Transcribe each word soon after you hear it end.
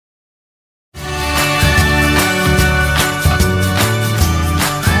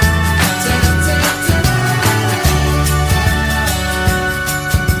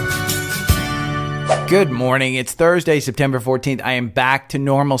Good morning. It's Thursday, September 14th. I am back to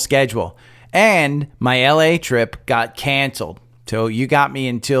normal schedule. And my LA trip got canceled. So you got me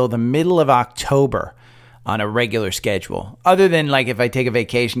until the middle of October on a regular schedule. Other than like if I take a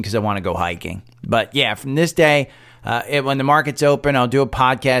vacation because I want to go hiking. But yeah, from this day, when the market's open, I'll do a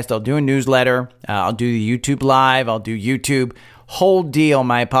podcast. I'll do a newsletter. I'll do the YouTube live. I'll do YouTube. Whole deal.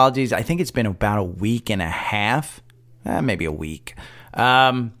 My apologies. I think it's been about a week and a half. Maybe a week.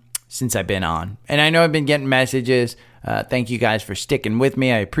 Since I've been on. And I know I've been getting messages. Thank you guys for sticking with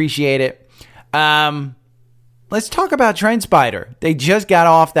me. I appreciate it. Let's talk about TrendSpider. They just got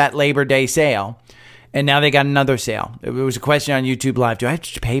off that Labor Day sale, and now they got another sale. It was a question on YouTube Live. Do I have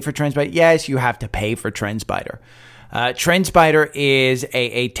to pay for TrendSpider? Yes, you have to pay for TrendSpider. TrendSpider is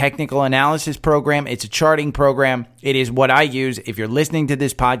a technical analysis program. It's a charting program. It is what I use. If you're listening to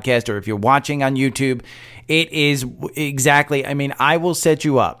this podcast or if you're watching on YouTube, it is exactly, I will set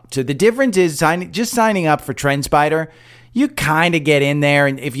you up. So the difference is just signing up for TrendSpider. You kind of get in there,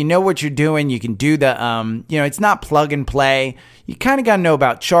 and if you know what you're doing, you can do the, it's not plug and play. You kind of got to know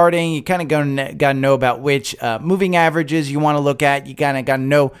about charting. You kind of got to know about which moving averages you want to look at. You kind of got to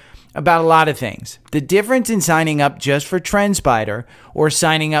know about a lot of things. The difference in signing up just for TrendSpider or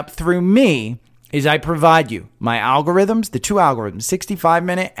signing up through me is I provide you my algorithms, the two algorithms,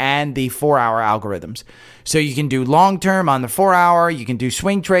 65-minute and the 4-hour algorithms. So you can do long-term on the 4-hour, you can do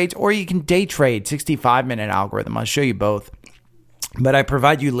swing trades, or you can day trade 65-minute algorithm. I'll show you both. But I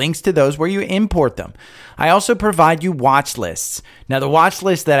provide you links to those where you import them. I also provide you watch lists. Now, the watch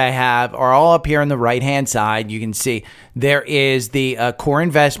lists that I have are all up here on the right-hand side. You can see there is the core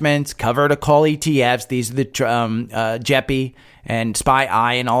investments, cover to call ETFs. These are the JEPI and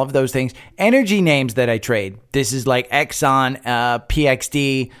SPY-I and all of those things. Energy names that I trade. This is like Exxon,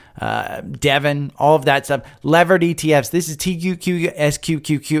 PXD, Devon, all of that stuff. Levered ETFs. This is TQQ,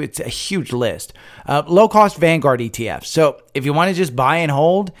 SQQQ. It's a huge list. Low-cost Vanguard ETFs. So if you want to just buy and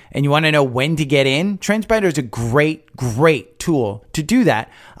hold and you want to know when to get in, TrendSpider is a great tool to do that.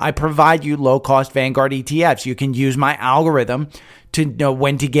 I provide you low-cost Vanguard ETFs. You can use my algorithm to know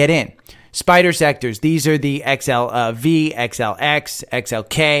when to get in. Spider sectors, these are the XLV, XLX,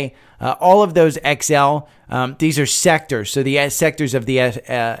 XLK, all of those XL, these are sectors, so the sectors of the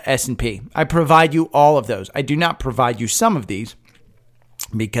S&P. I provide you all of those. I do not provide you some of these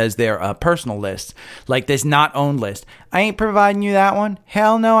because they're personal lists, like this not owned list. I ain't providing you that one.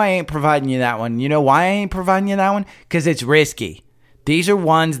 Hell no, I ain't providing you that one. You know why I ain't providing you that one? Because it's risky. These are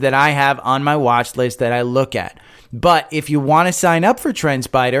ones that I have on my watch list that I look at. But if you want to sign up for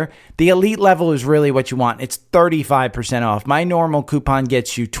TrendSpider, the elite level is really what you want. It's 35% off. My normal coupon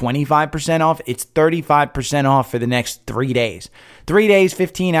gets you 25% off. It's 35% off for the next 3 days. 3 days,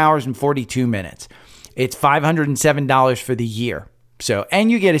 15 hours, and 42 minutes. It's $507 for the year. So, and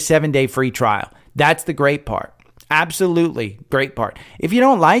you get a 7-day free trial. That's the great part. Absolutely great part. If you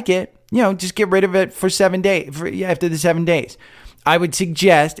don't like it, just get rid of it for 7 days, after the 7 days. I would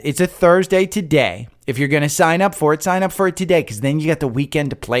suggest it's a Thursday today. If you're going to sign up for it today, because then you got the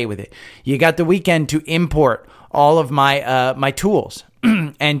weekend to play with it. You got the weekend to import all of my my tools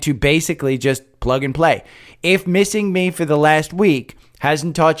and to basically just plug and play. If missing me for the last week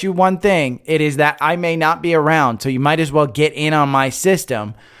hasn't taught you one thing, it is that I may not be around. So you might as well get in on my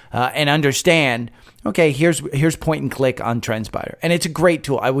system and understand, okay, here's point and click on TrendSpider. And it's a great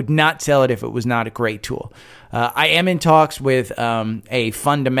tool. I would not sell it if it was not a great tool. I am in talks with a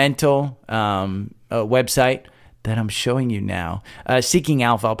fundamental website that I'm showing you now. Seeking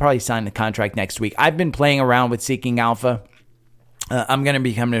Alpha. I'll probably sign the contract next week. I've been playing around with Seeking Alpha. I'm going to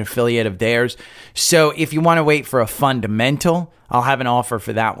become an affiliate of theirs. So if you want to wait for a fundamental, I'll have an offer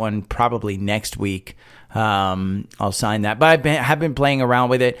for that one probably next week. I'll sign that. But I have been playing around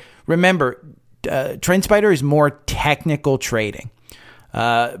with it. Remember, TrendSpider is more technical trading.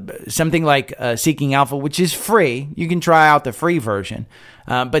 Something like Seeking Alpha, which is free. You can try out the free version.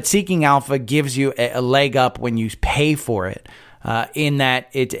 But Seeking Alpha gives you a leg up when you pay for it. In that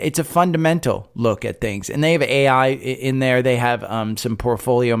it's a fundamental look at things. And they have AI in there. They have some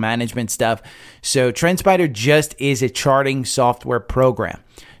portfolio management stuff. So TrendSpider just is a charting software program.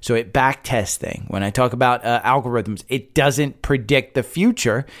 So it backtests things. When I talk about algorithms, it doesn't predict the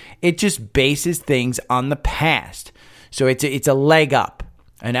future. It just bases things on the past. So it's a leg up,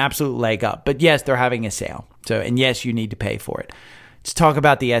 an absolute leg up. But yes, they're having a sale. So, and yes, you need to pay for it. Let's talk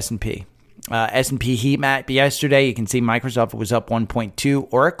about the S&P. S&P heat map yesterday. You can see Microsoft was up 1.2.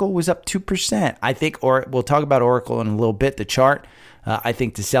 Oracle was up 2%. I think, we'll talk about Oracle in a little bit, the chart. I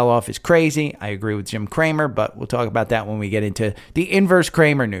think the sell-off is crazy. I agree with Jim Cramer, but we'll talk about that when we get into the inverse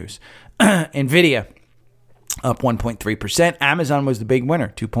Cramer news. NVIDIA up 1.3%. Amazon was the big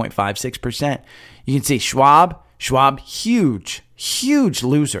winner, 2.56%. You can see Schwab, huge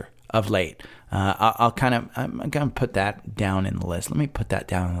loser of late. I'm going to put that down in the list. Let me put that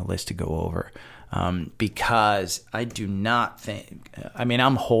down on the list to go over because I do not think,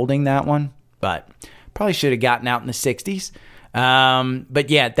 I'm holding that one, but probably should have gotten out in the 60s. But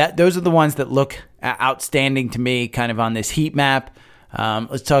yeah, those are the ones that look outstanding to me kind of on this heat map.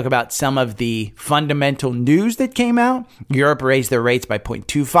 Let's talk about some of the fundamental news that came out. Europe raised their rates by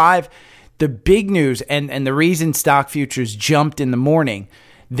 0.25. The big news and the reason stock futures jumped in the morning,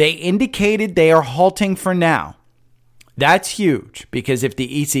 they indicated they are halting for now. That's huge because if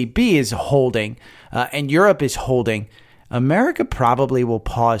the ECB is holding and Europe is holding, America probably will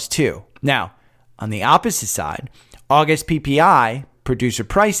pause too. Now, on the opposite side, August PPI, Producer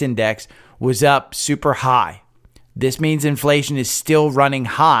Price Index, was up super high. This means inflation is still running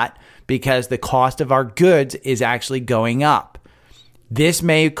hot because the cost of our goods is actually going up. This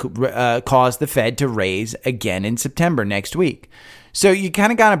may cause the Fed to raise again in September next week. So you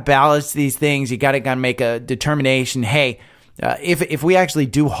kind of got to balance these things. You got to make a determination. Hey, if we actually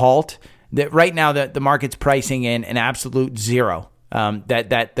do halt, that right now the market's pricing in an absolute zero.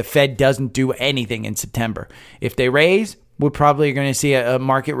 That the Fed doesn't do anything in September. If they raise, we're probably going to see a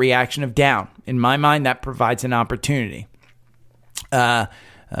market reaction of down. In my mind, that provides an opportunity. But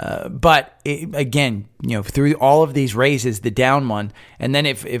again, through all of these raises, the down one, and then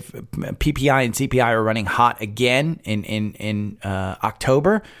if PPI and CPI are running hot again in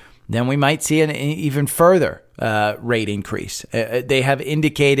October, then we might see an even further rate increase. They have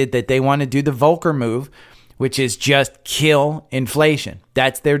indicated that they want to do the Volcker move, which is just kill inflation.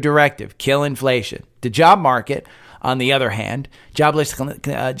 That's their directive, kill inflation. The job market, on the other hand, jobless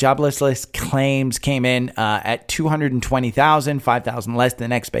claims came in at 220,000, 5,000 less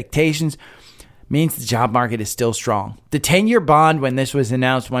than expectations. Means the job market is still strong. The 10-year bond, when this was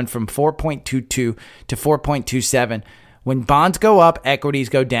announced, went from 4.22 to 4.27. When bonds go up, equities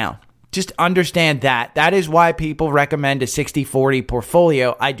go down. Just understand that. That is why people recommend a 60-40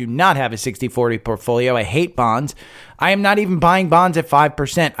 portfolio. I do not have a 60-40 portfolio. I hate bonds. I am not even buying bonds at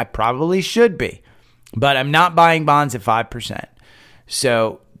 5%. I probably should be, but I'm not buying bonds at 5%.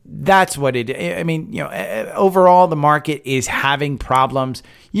 So that's what it is. Overall, the market is having problems.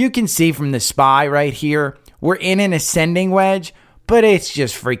 You can see from the SPY right here, we're in an ascending wedge, but it's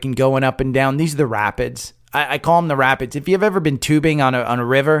just freaking going up and down. These are the rapids. I call them the rapids. If you've ever been tubing on a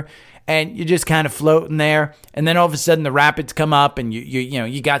river, and you're just kind of floating there, and then all of a sudden the rapids come up, and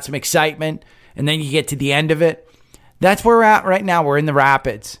you got some excitement, and then you get to the end of it. That's where we're at right now. We're in the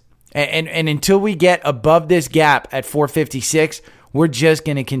rapids, and until we get above this gap at 456, we're just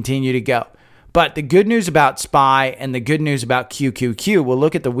going to continue to go. But the good news about SPY and the good news about QQQ, we'll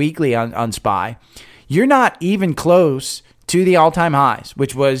look at the weekly on SPY. You're not even close to the all-time highs,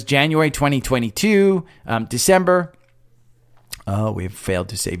 which was January 2022, December. Oh, we've failed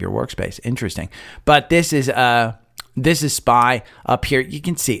to save your workspace. Interesting. But this is SPY up here. You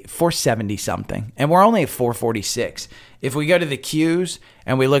can see 470 something, and we're only at 446. If we go to the Qs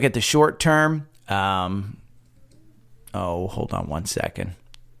and we look at the short term, hold on one second.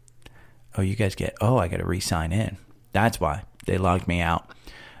 I got to re-sign in. That's why they logged me out.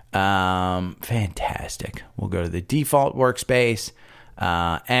 Fantastic. We'll go to the default workspace,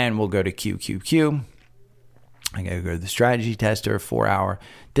 and we'll go to QQQ. I got to go to the strategy tester, 4 hour.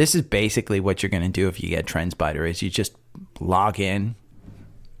 This is basically what you're going to do if you get TrendSpider is you just log in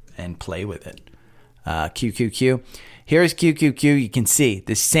and play with it. QQQ. Here's QQQ. You can see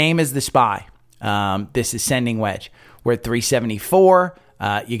the same as the SPY. This ascending wedge. We're at 374.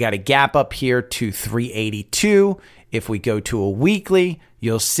 You got a gap up here to 382. If we go to a weekly,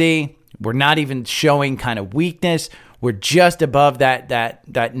 you'll see we're not even showing kind of weakness. We're just above that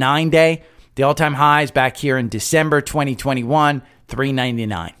 9-day. The all-time highs back here in December 2021,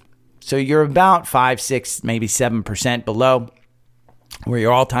 399. So you're about 5, 6, maybe 7% below where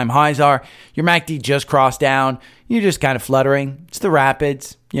your all-time highs are. Your MACD just crossed down. You're just kind of fluttering. It's the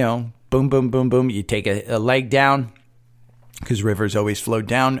rapids, boom, boom, boom, boom. You take a leg down because rivers always flow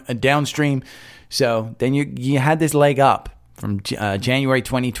downstream. So then you had this leg up from January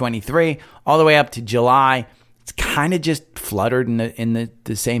 2023 all the way up to July. It's kind of just fluttered in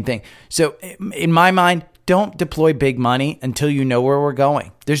the same thing. So in my mind, don't deploy big money until you know where we're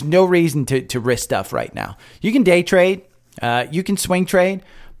going. There's no reason to risk stuff right now. You can day trade, you can swing trade,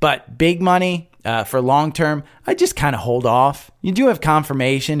 but big money for long term, I just kind of hold off. You do have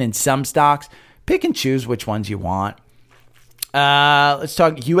confirmation in some stocks. Pick and choose which ones you want. Let's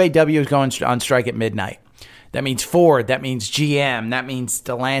talk. UAW is going on strike at midnight. That means Ford. That means GM. That means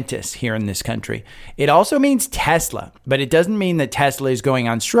Stellantis here in this country. It also means Tesla, but it doesn't mean that Tesla is going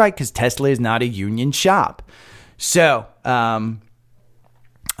on strike because Tesla is not a union shop. So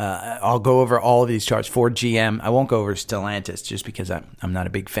I'll go over all of these charts. Ford, GM. I won't go over Stellantis just because I'm not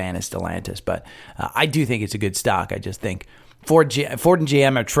a big fan of Stellantis, but I do think it's a good stock. I just think Ford and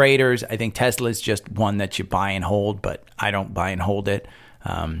GM are traders. I think Tesla is just one that you buy and hold, but I don't buy and hold it.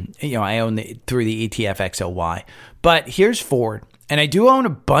 I own through the ETF XLY. But here's Ford. And I do own a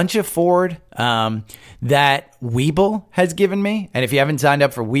bunch of Ford that Webull has given me. And if you haven't signed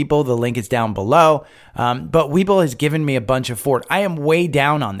up for Webull, the link is down below. But Webull has given me a bunch of Ford. I am way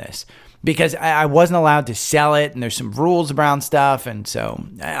down on this because I wasn't allowed to sell it. And there's some rules around stuff. And so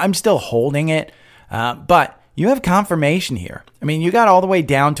I'm still holding it. But you have confirmation here. I mean, you got all the way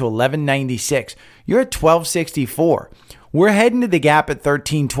down to 1196. You're at 1264. We're heading to the gap at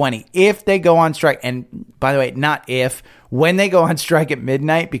 1320 if they go on strike. And by the way, not if, when they go on strike at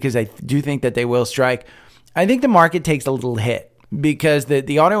midnight, because I do think that they will strike, I think the market takes a little hit because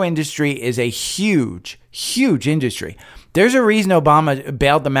the auto industry is a huge, huge industry. There's a reason Obama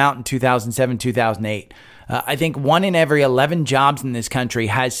bailed them out in 2007, 2008. I think 1 in every 11 jobs in this country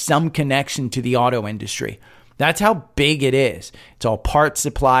has some connection to the auto industry. That's how big it is. It's all parts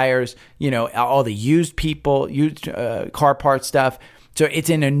suppliers, all the used people, used car parts stuff. So it's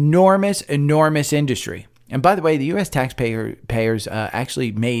an enormous, enormous industry. And by the way, the U.S. taxpayers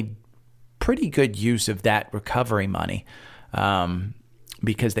actually made pretty good use of that recovery money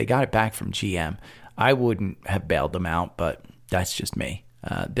because they got it back from GM. I wouldn't have bailed them out, but that's just me.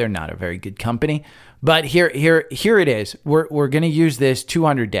 They're not a very good company. But here it is. We're going to use this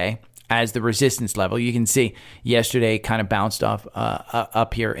 200-day. As the resistance level. You can see yesterday kind of bounced off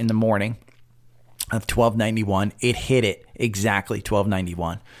up here in the morning of 1291. It hit it exactly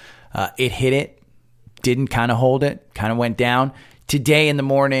 1291. It hit it, didn't kind of hold it, kind of went down. Today in the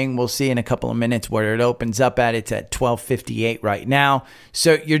morning, we'll see in a couple of minutes where it opens up at. It's at 1258 right now.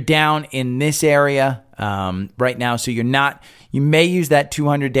 So you're down in this area right now. So you may use that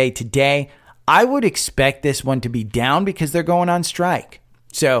 200-day today. I would expect this one to be down because they're going on strike.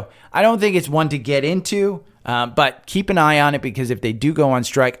 So I don't think it's one to get into, but keep an eye on it because if they do go on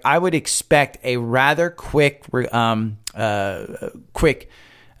strike, I would expect a rather quick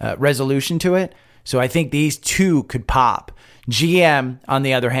resolution to it. So I think these two could pop. GM, on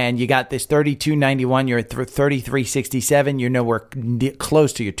the other hand, you got this 32.91. You're at 33.67. You're nowhere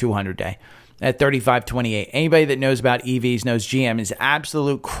close to your 200-day at 35.28. Anybody that knows about EVs knows GM is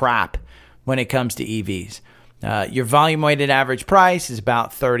absolute crap when it comes to EVs. Your volume-weighted average price is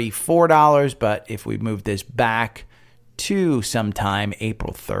about $34, but if we move this back to sometime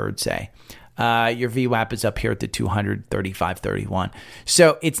April 3rd, say, your VWAP is up here at the 235.31.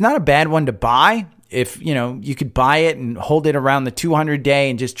 So it's not a bad one to buy. If, you could buy it and hold it around the 200-day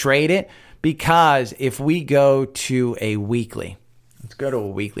and just trade it, because if we go to a weekly, let's go to a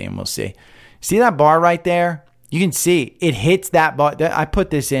weekly and we'll see. See that bar right there? You can see it hits that bar. I put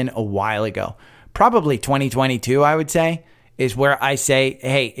this in a while ago. Probably 2022, I would say, is where I say,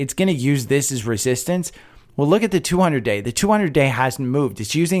 hey, it's going to use this as resistance. Well, look at the 200-day. The 200-day hasn't moved.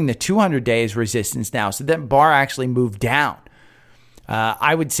 It's using the 200-day as resistance now. So that bar actually moved down.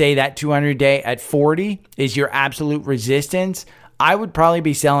 I would say that 200-day at 40 is your absolute resistance. I would probably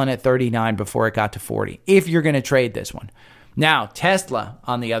be selling at 39 before it got to 40 if you're going to trade this one. Now, Tesla,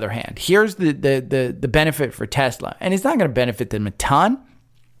 on the other hand, here's the benefit for Tesla. And it's not going to benefit them a ton.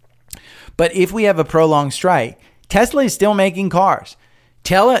 But if we have a prolonged strike, Tesla is still making cars.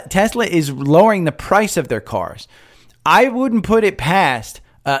 Tesla is lowering the price of their cars. I wouldn't put it past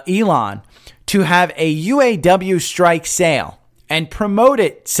Elon to have a UAW strike sale and promote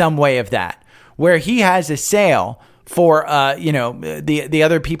it some way of that, where he has a sale for the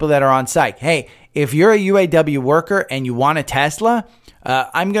other people that are on site. Hey, if you're a UAW worker and you want a Tesla,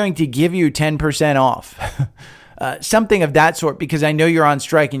 I'm going to give you 10% off. Something of that sort, because I know you're on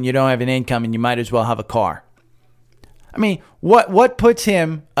strike and you don't have an income and you might as well have a car. I mean, what puts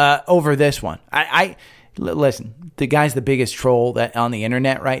him over this one? Listen, the guy's the biggest troll that on the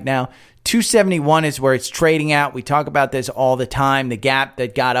internet right now. 271 is where it's trading out. We talk about this all the time. The gap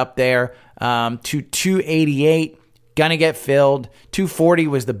that got up there to 288, gonna get filled. 240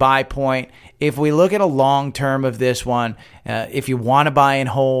 was the buy point. If we look at a long term of this one, if you want to buy and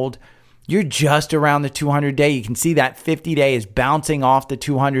hold, you're just around the 200-day. You can see that 50-day is bouncing off the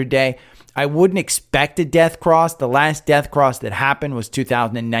 200-day. I wouldn't expect a death cross. The last death cross that happened was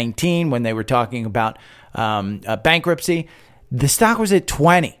 2019 when they were talking about bankruptcy. The stock was at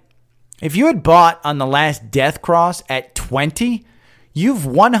 20. If you had bought on the last death cross at 20, you've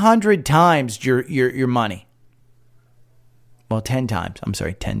 100 times your money. Well, 10 times. I'm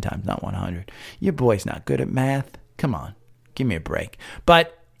sorry, 10 times, not 100. Your boy's not good at math. Come on, give me a break.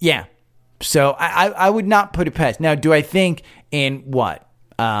 But yeah, so I would not put it past. Now, do I think in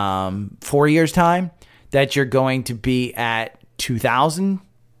 4 years' time that you're going to be at 2,000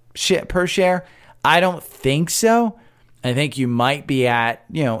 per share? I don't think so. I think you might be at,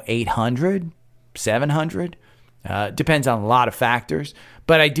 800, 700. Depends on a lot of factors.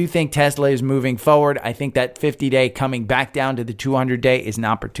 But I do think Tesla is moving forward. I think that 50-day coming back down to the 200-day is an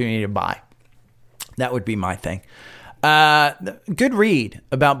opportunity to buy. That would be my thing. Good read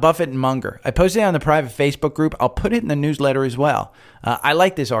about Buffett and Munger. I posted it on the private Facebook group. I'll put it in the newsletter as well. I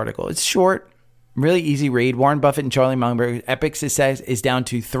like this article. It's short, really easy read. Warren Buffett and Charlie Munger, Epic success is down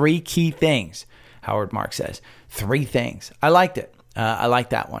to 3 key things, Howard Marks says. 3 things. I liked it. I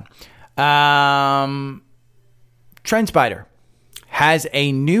like that one. TrendSpider has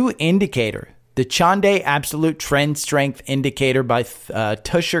a new indicator, the Chande Absolute Trend Strength Indicator by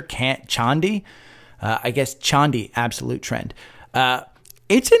Tushar Chandi. I guess Chandi Absolute Trend.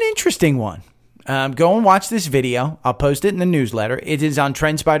 It's an interesting one. Go and watch this video. I'll post it in the newsletter. It is on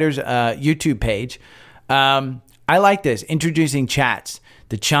TrendSpider's YouTube page. I like this. Introducing chats.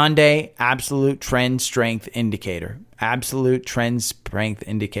 The Chande Absolute Trend Strength Indicator. Absolute Trend Strength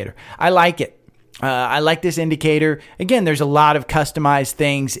Indicator. I like it. I like this indicator. Again, there's a lot of customized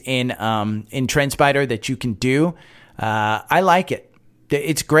things in TrendSpider that you can do. I like it.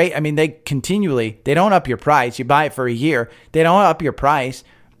 It's great. I mean, they don't up your price. You buy it for a year. They don't up your price.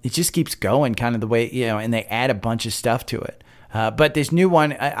 It just keeps going kind of the way, and they add a bunch of stuff to it. But this new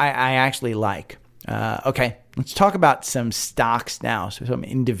one, I actually like. Okay, let's talk about some stocks now. So some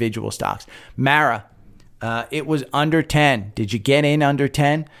individual stocks. Mara, it was under 10. Did you get in under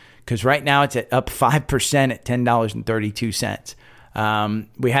 10? Because right now it's up 5% at $10.32.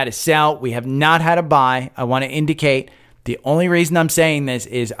 We had a sell. We have not had a buy. I want to indicate the only reason I'm saying this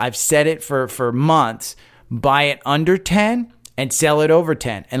is I've said it for months. Buy it under 10 and sell it over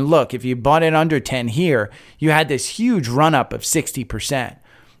 10. And look, if you bought it under 10 here, you had this huge run up of 60%.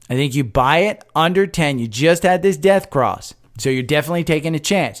 I think you buy it under 10. You just had this death cross. So you're definitely taking a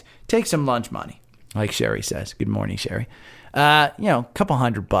chance. Take some lunch money, like Sherry says. Good morning, Sherry. A couple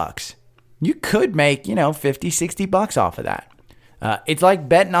 $100. You could make, 50, $60 off of that. It's like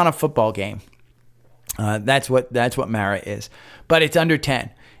betting on a football game. That's what Mara is. But it's under 10.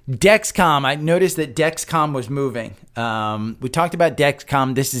 Dexcom, I noticed that Dexcom was moving. We talked about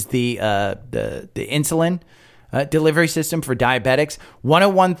Dexcom. This is the insulin delivery system for diabetics.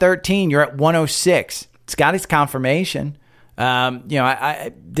 101.13, you're at 106. It's got its confirmation.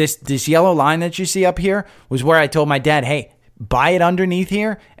 This yellow line that you see up here was where I told my dad, hey, buy it underneath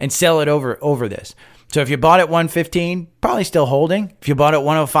here and sell it over this. So if you bought at 115, probably still holding. If you bought at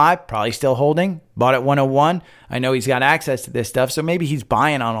 105, probably still holding. Bought at 101, I know he's got access to this stuff, so maybe he's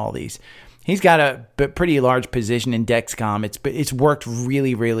buying on all these. He's got a pretty large position in Dexcom. It's worked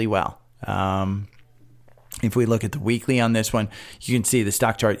really, really well. If we look at the weekly on this one, you can see the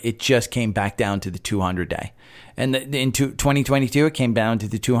stock chart. It just came back down to the 200-day. And in 2022, it came down to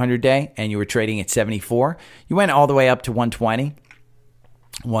the 200-day, and you were trading at 74. You went all the way up to 120,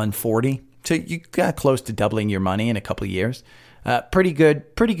 140. So you got close to doubling your money in a couple of years. Pretty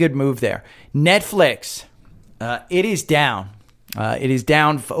good move there. Netflix, it is down. It is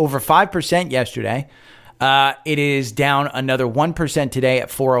down over 5% yesterday. It is down another 1% today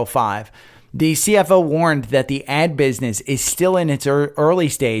at 405. The CFO warned that the ad business is still in its early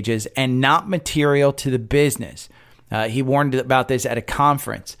stages and not material to the business. He warned about this at a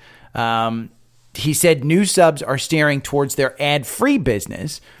conference. He said new subs are steering towards their ad-free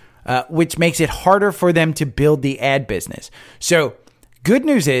business, which makes it harder for them to build the ad business. So good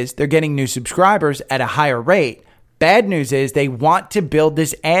news is they're getting new subscribers at a higher rate. Bad news is they want to build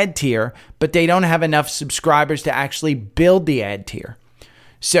this ad tier, but they don't have enough subscribers to actually build the ad tier.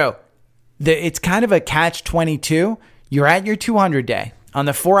 So it's kind of a catch-22. You're at your 200-day. On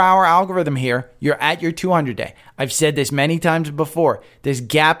the 4-hour algorithm here, you're at your 200-day. I've said this many times before. This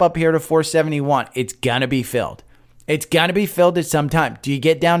gap up here to 471, it's going to be filled. It's got to be filled at some time. Do you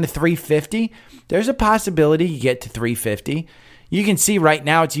get down to 350? There's a possibility you get to 350. You can see right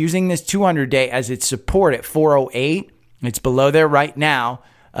now it's using this 200-day as its support at 408. It's below there right now,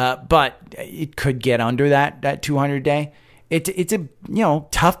 but it could get under that 200-day. It's a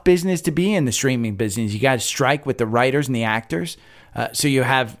tough business to be in, the streaming business. You got to strike with the writers and the actors, so you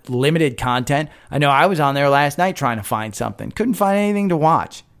have limited content. I know I was on there last night trying to find something. Couldn't find anything to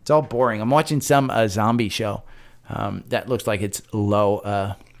watch. It's all boring. I'm watching some zombie show. That looks like it's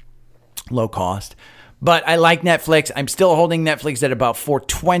low cost. But I like Netflix. I'm still holding Netflix at about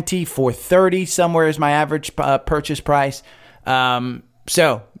 $420, $430 somewhere is my average purchase price.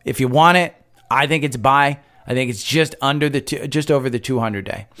 So if you want it, I think it's a buy. I think it's just over the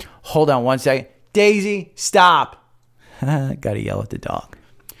 200-day. Hold on one second. Daisy, stop. Got to yell at the dog.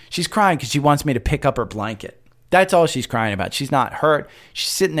 She's crying because she wants me to pick up her blanket. That's all she's crying about. She's not hurt. She's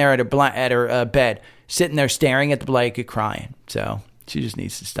sitting there at her bed, sitting there staring at the blanket, crying. So she just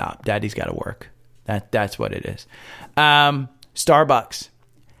needs to stop. Daddy's got to work. That's what it is. Starbucks.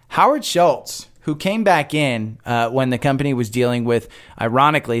 Howard Schultz, who came back in when the company was dealing with,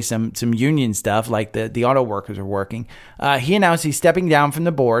 ironically, some union stuff, like the auto workers are working. He announced he's stepping down from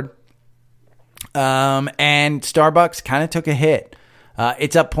the board, and Starbucks kind of took a hit.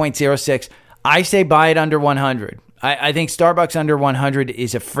 It's up 0.06. I say buy it under 100. I think Starbucks under 100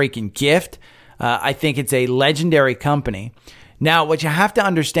 is a freaking gift. I think it's a legendary company. Now, what you have to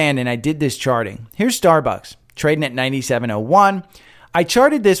understand, and I did this charting, here's Starbucks trading at 97.01. I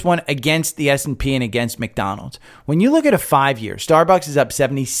charted this one against the S&P and against McDonald's. When you look at a 5-year, Starbucks is up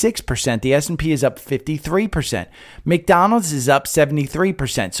 76%. The S&P is up 53%. McDonald's is up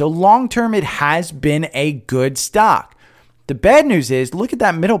 73%. So long term, it has been a good stock. The bad news is, look at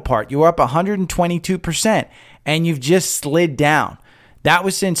that middle part. You're up 122%, and you've just slid down. That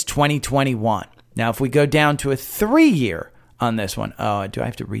was since 2021. Now, if we go down to a 3-year on this one, oh, do I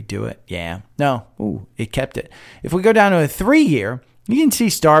have to redo it? Yeah. No. Ooh, it kept it. If we go down to a 3-year, you can see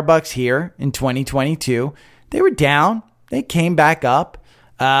Starbucks here in 2022. They were down. They came back up.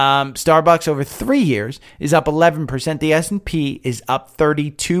 Starbucks over 3 years is up 11%. The S&P is up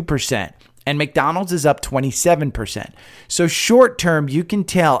 32%. And McDonald's is up 27%. So short term, you can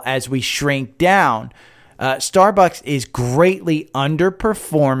tell as we shrink down, Starbucks is greatly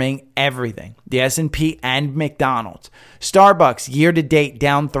underperforming everything. The S&P and McDonald's. Starbucks year to date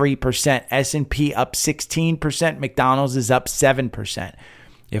down 3%. S&P up 16%. McDonald's is up 7%.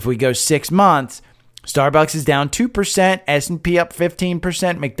 If we go 6 months, Starbucks is down 2%. S&P up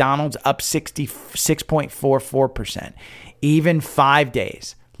 15%. McDonald's up 6.44%. Even 5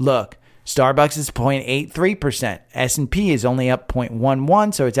 days. Look. Starbucks is 0.83%. S&P is only up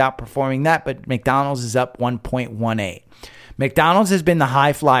 0.11, so it's outperforming that, but McDonald's is up 1.18. McDonald's has been the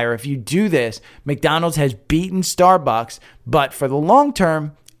high flyer. If you do this, McDonald's has beaten Starbucks, but for the long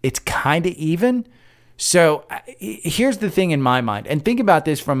term, it's kind of even. So here's the thing in my mind, and think about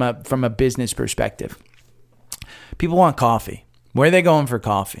this from a business perspective. People want coffee. Where are they going for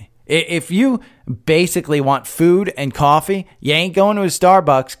coffee? If you basically want food and coffee, you ain't going to a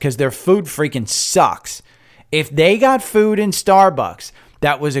Starbucks because their food freaking sucks. If they got food in Starbucks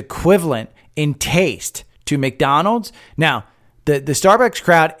that was equivalent in taste to McDonald's, now the Starbucks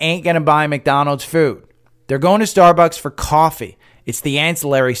crowd ain't going to buy McDonald's food. They're going to Starbucks for coffee. It's the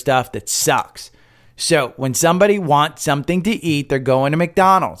ancillary stuff that sucks. So when somebody wants something to eat, they're going to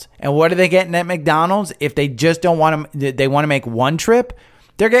McDonald's. And what are they getting at McDonald's? If they just don't want to, they want to make one trip,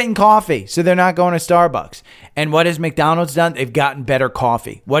 they're getting coffee, so they're not going to Starbucks. And what has McDonald's done? They've gotten better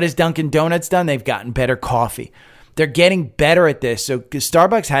coffee. What has Dunkin' Donuts done? They've gotten better coffee. They're getting better at this. So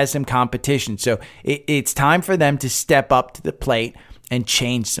Starbucks has some competition. So it's time for them to step up to the plate and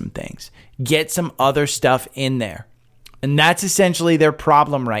change some things. Get some other stuff in there. And that's essentially their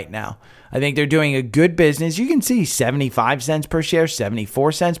problem right now. I think they're doing a good business. You can see 75 cents per share,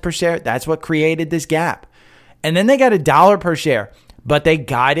 74 cents per share. That's what created this gap. And then they got $1 per share. But they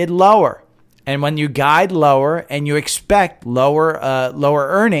guided lower. And when you guide lower and you expect lower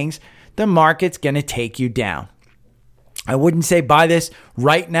earnings, the market's going to take you down. I wouldn't say buy this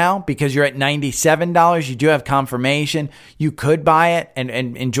right now because you're at $97. You do have confirmation. You could buy it and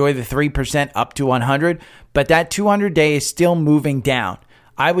enjoy the 3% up to 100. But that 200-day is still moving down.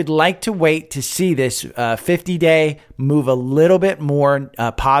 I would like to wait to see this 50-day move a little bit more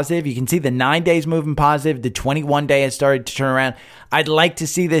positive. You can see the 9 days moving positive. The 21-day has started to turn around. I'd like to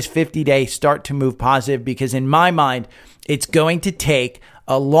see this 50-day start to move positive because in my mind, it's going to take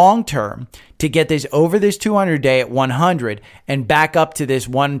a long term to get this over this 200-day at 100 and back up to this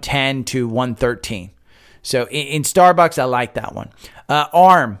 110 to 113. So in Starbucks, I like that one.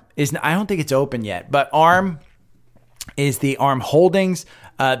 ARM is, I don't think it's open yet, but ARM is the ARM Holdings.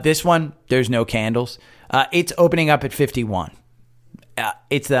 This one, there's no candles. It's opening up at 51.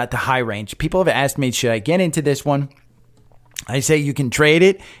 It's at the high range. People have asked me, should I get into this one? I say you can trade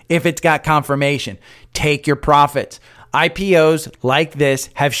it if it's got confirmation. Take your profits. IPOs like this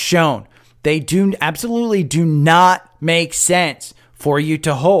have shown they absolutely do not make sense for you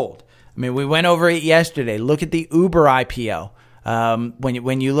to hold. I mean, we went over it yesterday. Look at the Uber IPO.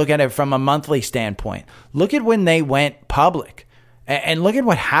 When you look at it from a monthly standpoint, look at when they went public. And look at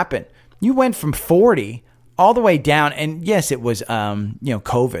what happened. You went from 40 all the way down. And yes, it was,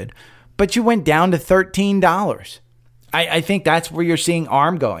 COVID, but you went down to $13. I think that's where you're seeing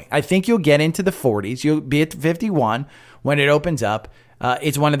ARM going. I think you'll get into the 40s. You'll be at 51 when it opens up.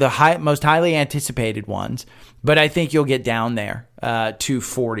 It's one of the most highly anticipated ones, but I think you'll get down there to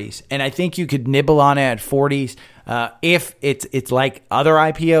 40s. And I think you could nibble on it at 40s. If it's like other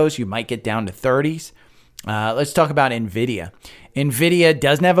IPOs, you might get down to 30s. Let's talk about NVIDIA. NVIDIA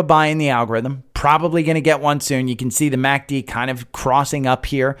doesn't have a buy in the algorithm. Probably going to get one soon. You can see the MACD kind of crossing up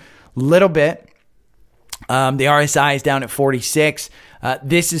here a little bit. The RSI is down at 46.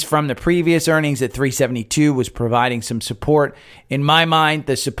 This is from the previous earnings at 372, was providing some support. In my mind,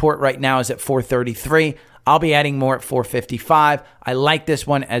 the support right now is at 433. I'll be adding more at 455. I like this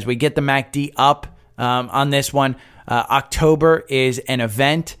one as we get the MACD up on this one. October is an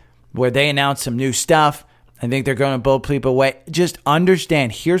event where they announce some new stuff. I think they're going to blow people away. Just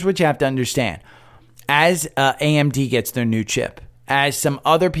understand, here's what you have to understand. As AMD gets their new chip, as some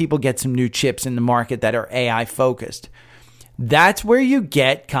other people get some new chips in the market that are AI focused, that's where you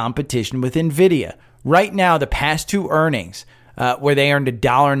get competition with NVIDIA. Right now, the past two earnings, where they earned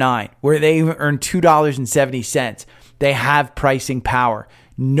 $1.09, where they earned $2.70, they have pricing power.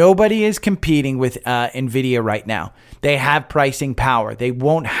 Nobody is competing with NVIDIA right now. They have pricing power. They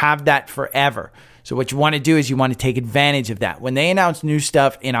won't have that forever. So what you want to do is you want to take advantage of that. When they announce new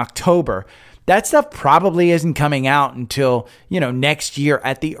stuff in October, that stuff probably isn't coming out until, next year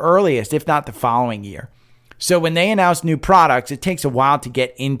at the earliest, if not the following year. So when they announce new products, it takes a while to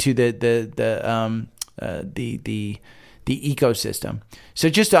get into the ecosystem. So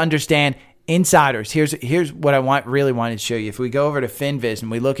just to understand, insiders, here's what I really wanted to show you. If we go over to FinViz and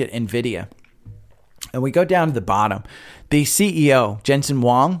we look at NVIDIA, and we go down to the bottom, the CEO, Jensen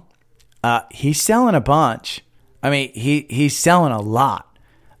Huang, he's selling a bunch. I mean, he's selling a lot.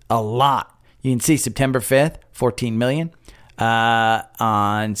 You can see September 5th, 14 million.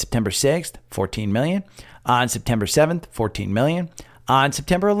 On September 6th, 14 million. On September 7th, 14 million. On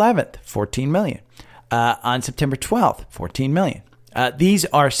September 11th, 14 million. On September 12th, 14 million. These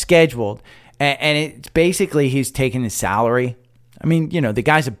are scheduled, and it's basically he's taking his salary. I mean, the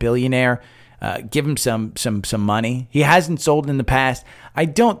guy's a billionaire. Give him some money. He hasn't sold in the past. I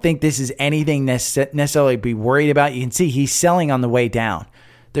don't think this is anything necessarily to be worried about. You can see he's selling on the way down.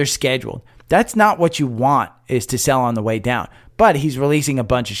 They're scheduled. That's not what you want, is to sell on the way down. But he's releasing a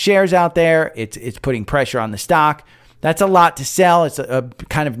bunch of shares out there. It's putting pressure on the stock. That's a lot to sell. It's a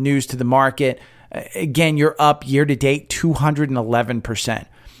kind of news to the market. Again, you're up year to date 211%.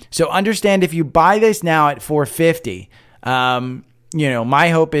 So understand, if you buy this now at 450, my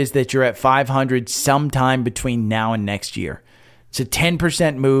hope is that you're at 500 sometime between now and next year. It's a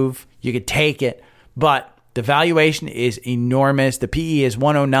 10% move. You could take it, but the valuation is enormous. The PE is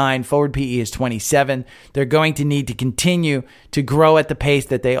 109. Forward PE is 27. They're going to need to continue to grow at the pace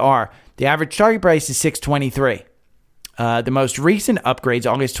that they are. The average target price is 623. The most recent upgrades,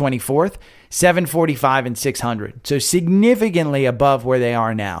 August 24th, 745 and 600. So significantly above where they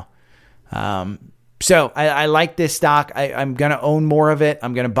are now. So I like this stock. I'm going to own more of it.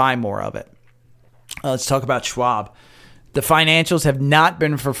 I'm going to buy more of it. Let's talk about Schwab. The financials have not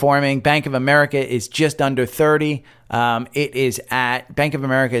been performing. Bank of America is just under 30. Bank of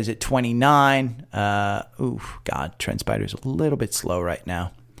America is at 29. God, TrendSpider's a little bit slow right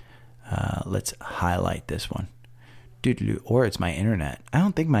now. Let's highlight this one. Or it's my internet. I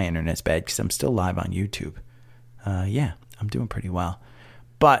don't think my internet's bad because I'm still live on YouTube. Yeah, I'm doing pretty well.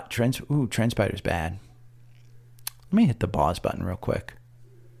 But TrendSpider's bad. Let me hit the pause button real quick.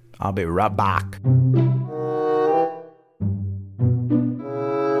 I'll be right back.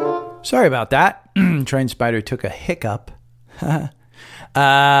 Sorry about that. TrendSpider took a hiccup.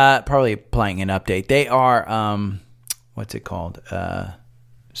 Probably playing an update. They are, what's it called?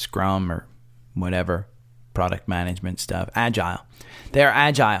 Scrum or whatever. Product management stuff. Agile. They're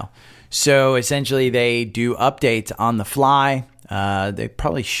agile. So essentially they do updates on the fly. They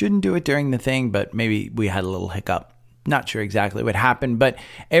probably shouldn't do it during the thing, but maybe we had a little hiccup. Not sure exactly what happened, but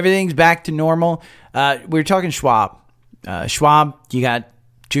everything's back to normal. We were talking Schwab. Schwab, you got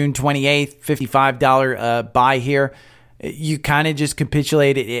June 28th, $55 buy here. You kind of just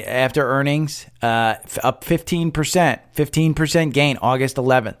capitulated after earnings, up 15% gain August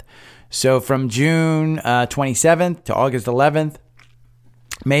 11th. So from June 27th to August 11th,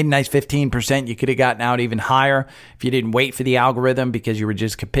 made a nice 15%. You could have gotten out even higher if you didn't wait for the algorithm because you were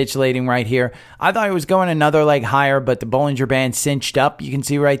just capitulating right here. I thought it was going another leg higher, but the Bollinger Band cinched up. You can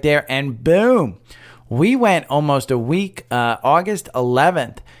see right there, and boom. We went almost a week, August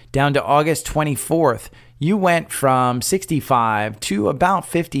 11th down to August 24th. you went from 65 to about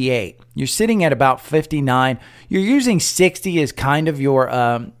 58. You're sitting at about 59. You're using 60 as kind of your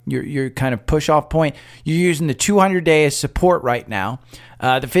kind of push off point. You're using the 200-day as support right now.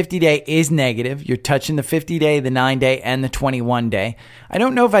 The 50-day is negative. You're touching the 50-day, the 9-day, and the 21-day. I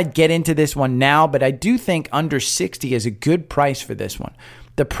don't know if I'd get into this one now, but I do think under 60 is a good price for this one.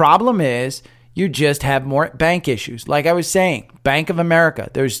 The problem is you just have more bank issues. Like I was saying, Bank of America.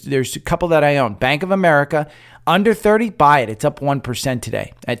 There's a couple that I own. Bank of America, under 30, buy it. It's up 1%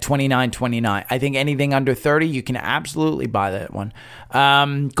 today at $29.29. I think anything under 30, you can absolutely buy that one.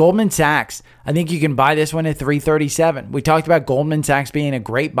 Goldman Sachs, I think you can buy this one at $337. We talked about Goldman Sachs being a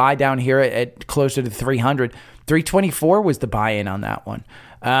great buy down here at closer to $300. $324 was the buy-in on that one.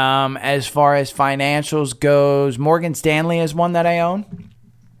 As far as financials goes, Morgan Stanley is one that I own.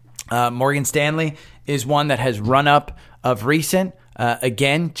 Morgan Stanley is one that has run up of recent.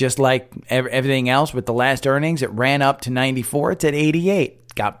 Again, just like everything else with the last earnings, it ran up to 94. It's at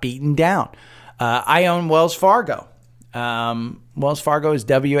 88. Got beaten down. I own Wells Fargo. Wells Fargo is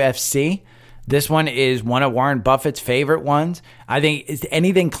WFC. This one is one of Warren Buffett's favorite ones. I think it's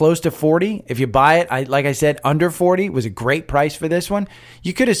anything close to 40. If you buy it, like I said, under 40 was a great price for this one.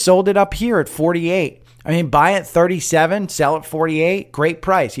 You could have sold it up here at 48. I mean, buy at 37, sell at 48, great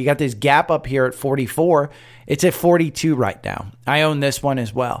price. You got this gap up here at 44. It's at 42 right now. I own this one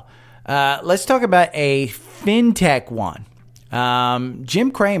as well. Let's talk about a fintech one. Jim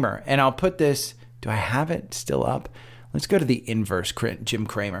Cramer, and I'll put this, do I have it still up? Let's go to the inverse Jim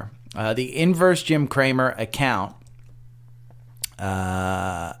Cramer. The inverse Jim Cramer account.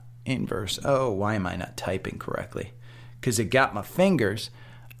 Inverse. Oh, why am I not typing correctly? Because it got my fingers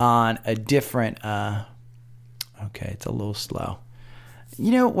on a different, okay, it's a little slow.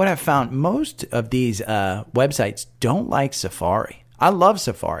 You know what I've found? Most of these websites don't like Safari. I love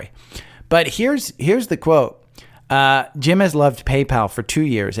Safari. But here's the quote. Jim has loved PayPal for 2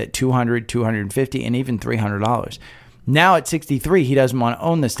 years at $200, $250, and even $300. Now at 63, he doesn't want to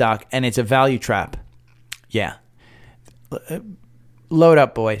own the stock, and it's a value trap. Yeah. Load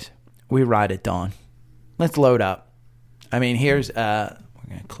up, boys. We ride at dawn. Let's load up. I mean, here's... we're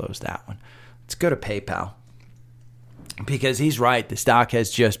going to close that one. Let's go to PayPal. Because he's right. The stock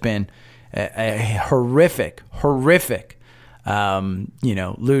has just been a horrific,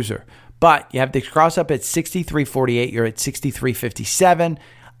 loser. But you have the cross up at 63.48. You're at 63.57.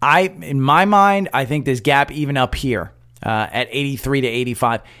 In my mind, I think this gap even up here at 83 to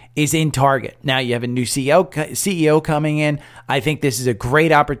 85 is in target. Now you have a new CEO coming in. I think this is a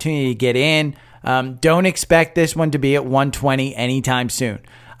great opportunity to get in. Don't expect this one to be at 120 anytime soon.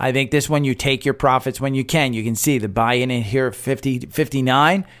 I think this one you take your profits when you can. You can see the buy-in here at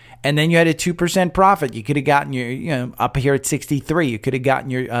 59, and then you had a 2% profit. You could have gotten your, up here at 63. You could have gotten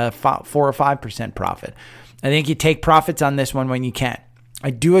your 4 or 5% profit. I think you take profits on this one when you can.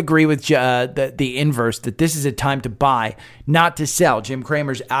 I do agree with the inverse that this is a time to buy, not to sell. Jim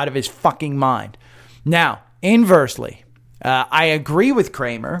Cramer's out of his fucking mind. Now, inversely, I agree with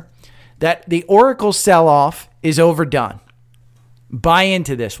Cramer that the Oracle sell-off is overdone. Buy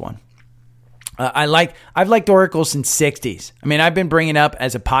into this one. I've liked Oracle since 60s. I mean, I've been bringing it up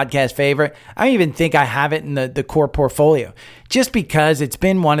as a podcast favorite. I don't even think I have it in the core portfolio, just because it's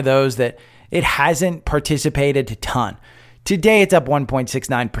been one of those that it hasn't participated a ton. Today, it's up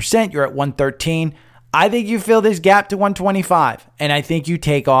 1.69%. You're at 113. I think you fill this gap to 125, and I think you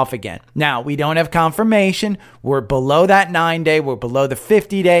take off again. Now, we don't have confirmation. We're below that 9-day. We're below the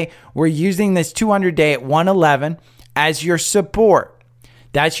 50-day. We're using this 200-day at 111 as your support.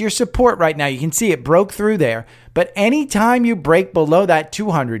 That's your support right now. You can see it broke through there. But anytime you break below that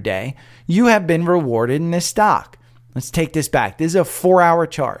 200-day, you have been rewarded in this stock. Let's take this back. This is a 4-hour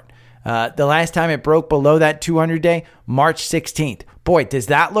chart. The last time it broke below that 200-day, March 16th. Boy, does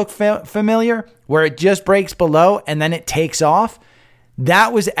that look familiar? Where it just breaks below and then it takes off.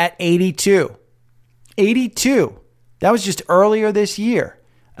 That was at 82. 82. That was just earlier this year.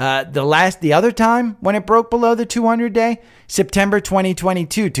 The other time when it broke below the 200-day, September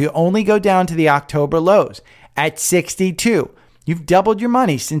 2022, to only go down to the October lows at 62. You've doubled your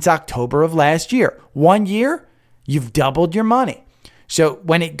money since October of last year. 1 year, you've doubled your money. So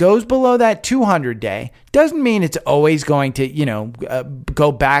when it goes below that 200-day, doesn't mean it's always going to,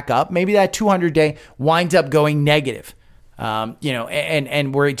 go back up. Maybe that 200-day winds up going negative,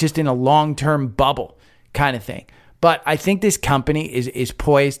 and we're just in a long-term bubble kind of thing. But I think this company is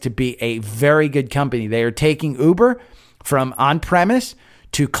poised to be a very good company. They are taking Uber from on-premise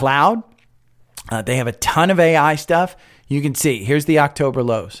to cloud. They have a ton of AI stuff. You can see, here's the October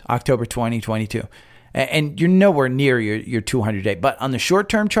lows, October 2022. And you're nowhere near your 200-day. But on the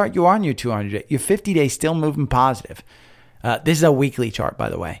short-term chart, you're on your 200-day. Your 50-day still moving positive. This is a weekly chart, by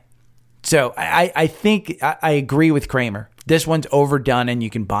the way. So I think I agree with Kramer. This one's overdone and you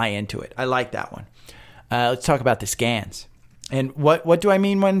can buy into it. I like that one. Let's talk about the scans. And what do I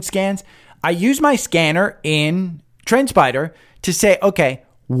mean when scans? I use my scanner in TrendSpider to say, okay,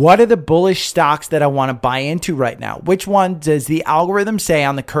 what are the bullish stocks that I want to buy into right now? Which one does the algorithm say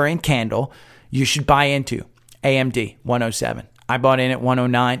on the current candle you should buy into? AMD, 107. I bought in at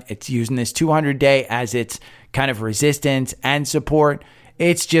 109. It's using this 200-day as its kind of resistance and support.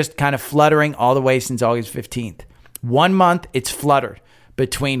 It's just kind of fluttering all the way since August 15th. 1 month, it's fluttered.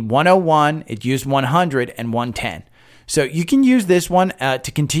 Between 101, it used 100 and 110. So you can use this one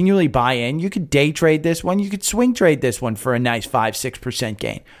to continually buy in. You could day trade this one. You could swing trade this one for a nice 5-6%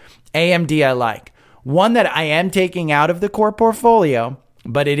 gain. AMD I like. One that I am taking out of the core portfolio,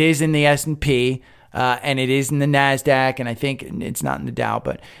 but it is in the S&P and it is in the NASDAQ, and I think it's not in the Dow,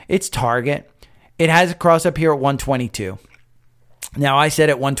 but it's Target. It has a cross up here at 122. Now, I said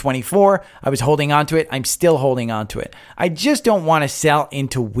at 124, I was holding on to it. I'm still holding on to it. I just don't want to sell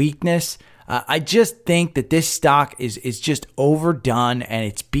into weakness. I just think that this stock is just overdone and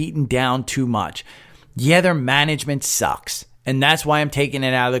it's beaten down too much. Yeah, their management sucks. And that's why I'm taking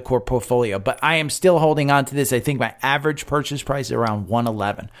it out of the core portfolio. But I am still holding on to this. I think my average purchase price is around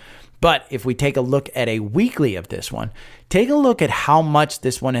 111. But if we take a look at a weekly of this one, take a look at how much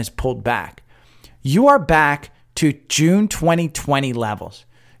this one has pulled back. You are back to June 2020 levels.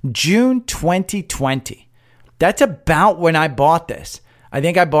 June 2020. That's about when I bought this. I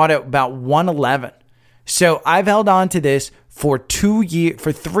think I bought it about 111. So I've held on to this for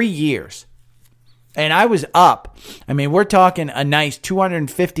 3 years. And I was up. I mean, we're talking a nice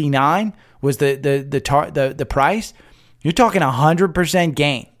 259 was the price. You're talking 100%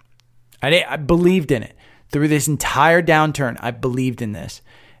 gain. I believed in it. Through this entire downturn, I believed in this.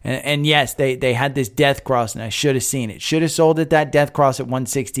 And yes, they had this death cross, and I should have seen it. Should have sold at that death cross at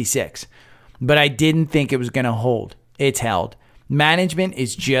 166. But I didn't think it was going to hold. It's held. Management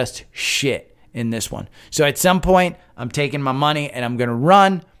is just shit in this one. So at some point, I'm taking my money and I'm going to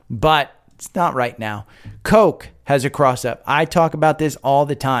run, but it's not right now. Coke has a cross up. I talk about this all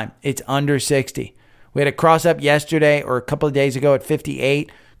the time. It's under 60. We had a cross up yesterday or a couple of days ago at 58.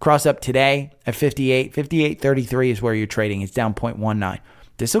 Cross up today at 58. 58.33 is where you're trading. It's down 0.19.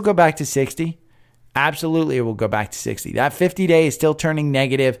 This will go back to 60. Absolutely, it will go back to 60. That 50-day is still turning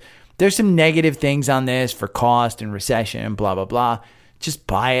negative. There's some negative things on this for cost and recession and blah, blah, blah. Just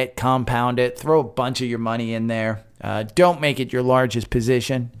buy it, compound it, throw a bunch of your money in there. Don't make it your largest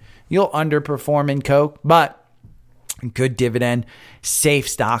position. You'll underperform in Coke, but good dividend, safe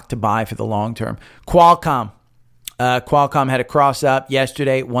stock to buy for the long term. Qualcomm. Qualcomm had a cross up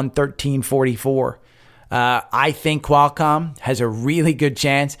yesterday, 113.44. I think Qualcomm has a really good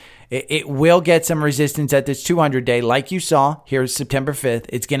chance. It will get some resistance at this 200-day, like you saw. Here's September 5th.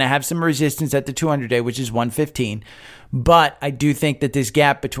 It's going to have some resistance at the 200-day, which is 115. But I do think that this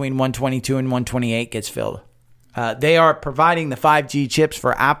gap between 122 and 128 gets filled. They are providing the 5G chips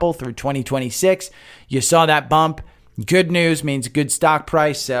for Apple through 2026. You saw that bump. Good news means good stock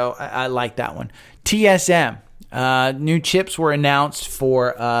price, so I like that one. TSM. New chips were announced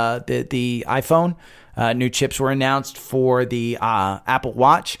for the iPhone. New chips were announced for the Apple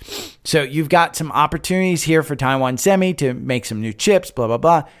Watch. So you've got some opportunities here for Taiwan Semi to make some new chips, blah, blah,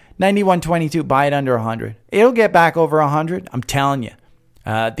 blah. 91.22, buy it under 100. It'll get back over 100. I'm telling you.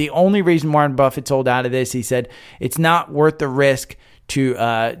 The only reason Warren Buffett sold out of this, he said, it's not worth the risk to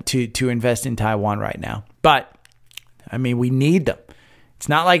invest in Taiwan right now. But, I mean, we need them. It's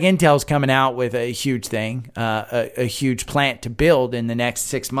not like Intel's coming out with a huge thing, a huge plant to build in the next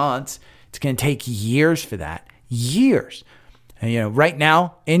 6 months. It's going to take years for that. Years. And, right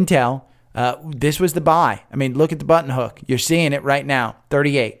now, Intel, this was the buy. I mean, look at the button hook. You're seeing it right now,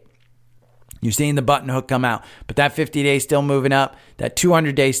 38. You're seeing the button hook come out. But that 50-day is still moving up. That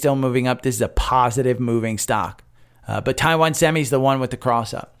 200-day is still moving up. This is a positive moving stock. But Taiwan Semi is the one with the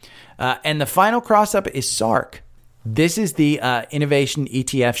cross-up. And the final cross-up is SARK. This is the Innovation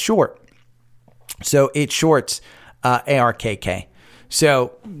ETF short. So it shorts ARKK.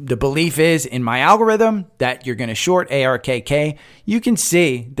 So the belief is in my algorithm that you're going to short ARKK. You can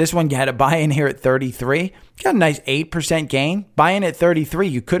see this one had a buy-in here at 33. Got a nice 8% gain. Buy-in at 33.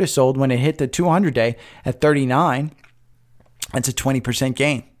 You could have sold when it hit the 200-day at 39. That's a 20%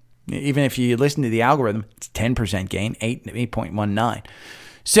 gain. Even if you listen to the algorithm, it's 10% gain, 8.19.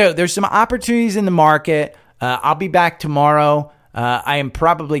 So there's some opportunities in the market. I'll be back tomorrow. I am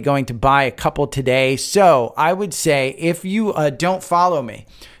probably going to buy a couple today. So I would say if you don't follow me,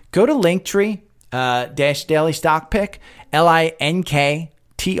 go to Linktree dash daily stock pick,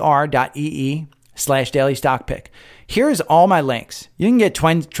 linktr.ee/daily stock pick. Here's all my links. You can get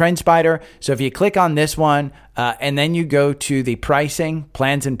TrendSpider. So if you click on this one and then you go to the pricing,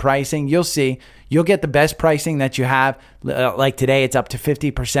 plans and pricing, you'll get the best pricing that you have. Like today, it's up to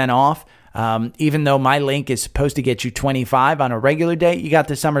 50% off. Even though my link is supposed to get you 25 on a regular day, you got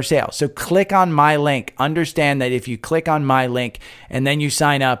the summer sale. So click on my link. Understand that if you click on my link and then you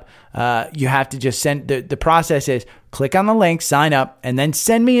sign up, you have to just send, the process is click on the link, sign up, and then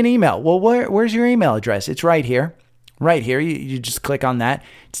send me an email. Well, where's your email address? It's right here. Right here. You just click on that.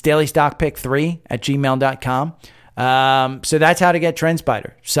 It's dailystockpick3@gmail.com. So that's how to get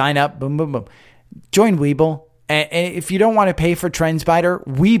TrendSpider. Sign up. Boom, boom, boom. Join Webull. And if you don't want to pay for TrendSpider,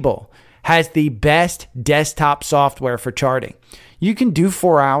 Webull has the best desktop software for charting. You can do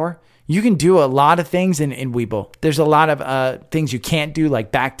 4-hour. You can do a lot of things in Webull. There's a lot of things you can't do,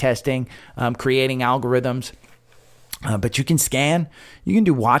 like back testing, creating algorithms. But you can scan, you can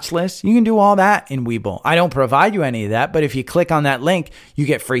do watch lists, you can do all that in Webull. I don't provide you any of that, but if you click on that link, you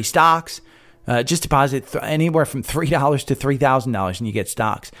get free stocks. Just deposit anywhere from $3 to $3,000 and you get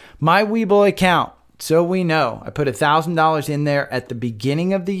stocks. My Webull account, so we know, I put $1,000 in there at the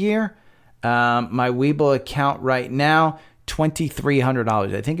beginning of the year. My Webull account right now,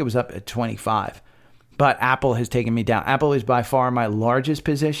 $2,300. I think it was up at $25. But Apple has taken me down. Apple is by far my largest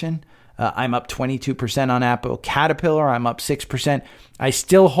position. I'm up 22% on Apple. Caterpillar, I'm up 6%. I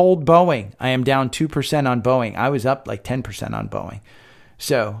still hold Boeing. I am down 2% on Boeing. I was up like 10% on Boeing.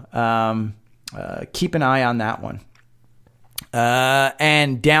 So keep an eye on that one.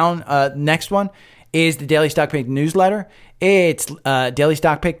 And down, next one is the Daily Stock Pick newsletter. It's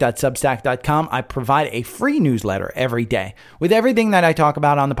dailystockpick.substack.com. I provide a free newsletter every day with everything that I talk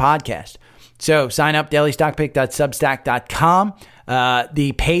about on the podcast. So sign up, dailystockpick.substack.com.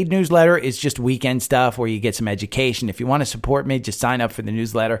 The paid newsletter is just weekend stuff where you get some education. If you want to support me, just sign up for the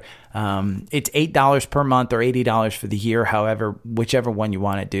newsletter. It's $8 per month or $80 for the year, whichever one you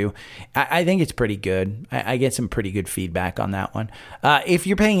want to do. I think it's pretty good. I get some pretty good feedback on that one. If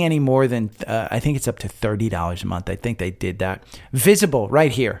you're paying any more than, I think it's up to $30 a month. I think they did that. Visible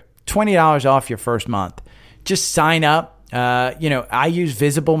right here, $20 off your first month. Just sign up. I use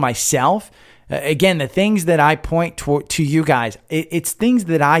Visible myself. Again, the things that I point to you guys, it's things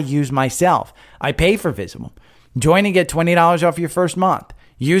that I use myself. I pay for Visible. Join and get $20 off your first month.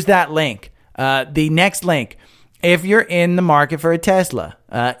 Use that link. The next link, if you're in the market for a Tesla,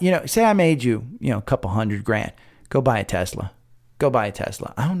 say I made you, a couple $100,000, go buy a Tesla. Go buy a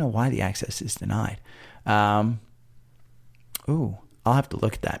Tesla. I don't know why the access is denied. I'll have to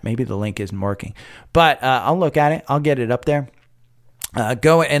look at that. Maybe the link isn't working, but I'll look at it. I'll get it up there.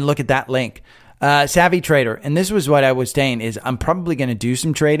 Go and look at that link. Savvy Trader. And this was what I was saying is I'm probably going to do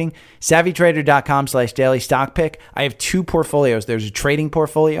some trading. SavvyTrader.com/daily stock pick. I have two portfolios. There's a trading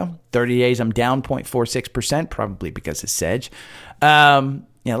portfolio. 30 days, I'm down 0.46%, probably because of Sedge.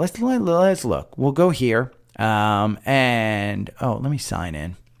 Let's look. We'll go here. Let me sign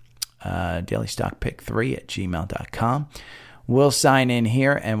in. DailyStockPick3@gmail.com. We'll sign in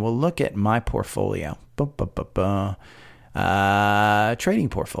here and we'll look at my portfolio. Trading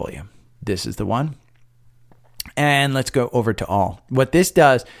portfolio. This is the one. And let's go over to all. What this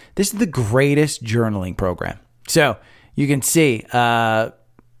does, this is the greatest journaling program. So you can see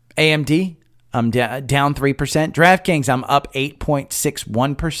AMD, I'm down 3%. DraftKings, I'm up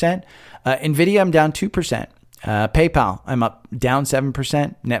 8.61%. NVIDIA, I'm down 2%. PayPal, I'm up down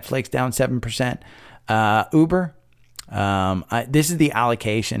 7%. Netflix, down 7%. Uber, this is the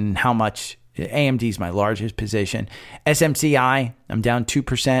allocation, how much. AMD is my largest position. SMCI, I'm down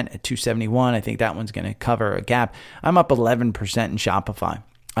 2% at 271. I think that one's going to cover a gap. I'm up 11% in Shopify.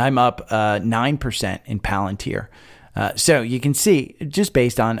 I'm up 9% in Palantir. So you can see, just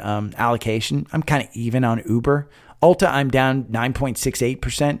based on allocation, I'm kind of even on Uber. Ulta, I'm down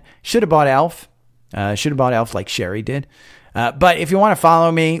 9.68%. Should have bought Elf. Like Sherry did. But if you want to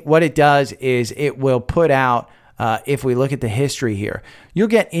follow me, what it does is it will put out, if we look at the history here, you'll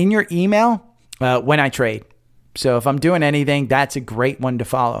get in your email when I trade. So if I'm doing anything, that's a great one to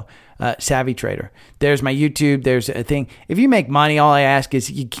follow. Savvy Trader. There's my YouTube. There's a thing. If you make money, all I ask is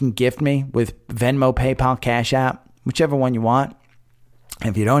you can gift me with Venmo, PayPal, Cash App, whichever one you want.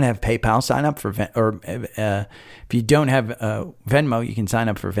 If you don't have PayPal, sign up for if you don't have Venmo, you can sign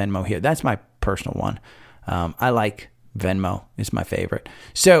up for Venmo here. That's my personal one. I like Venmo. It's my favorite.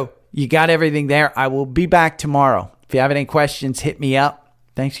 So you got everything there. I will be back tomorrow. If you have any questions, hit me up.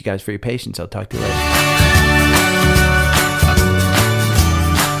 Thanks, you guys, for your patience. I'll talk to you later.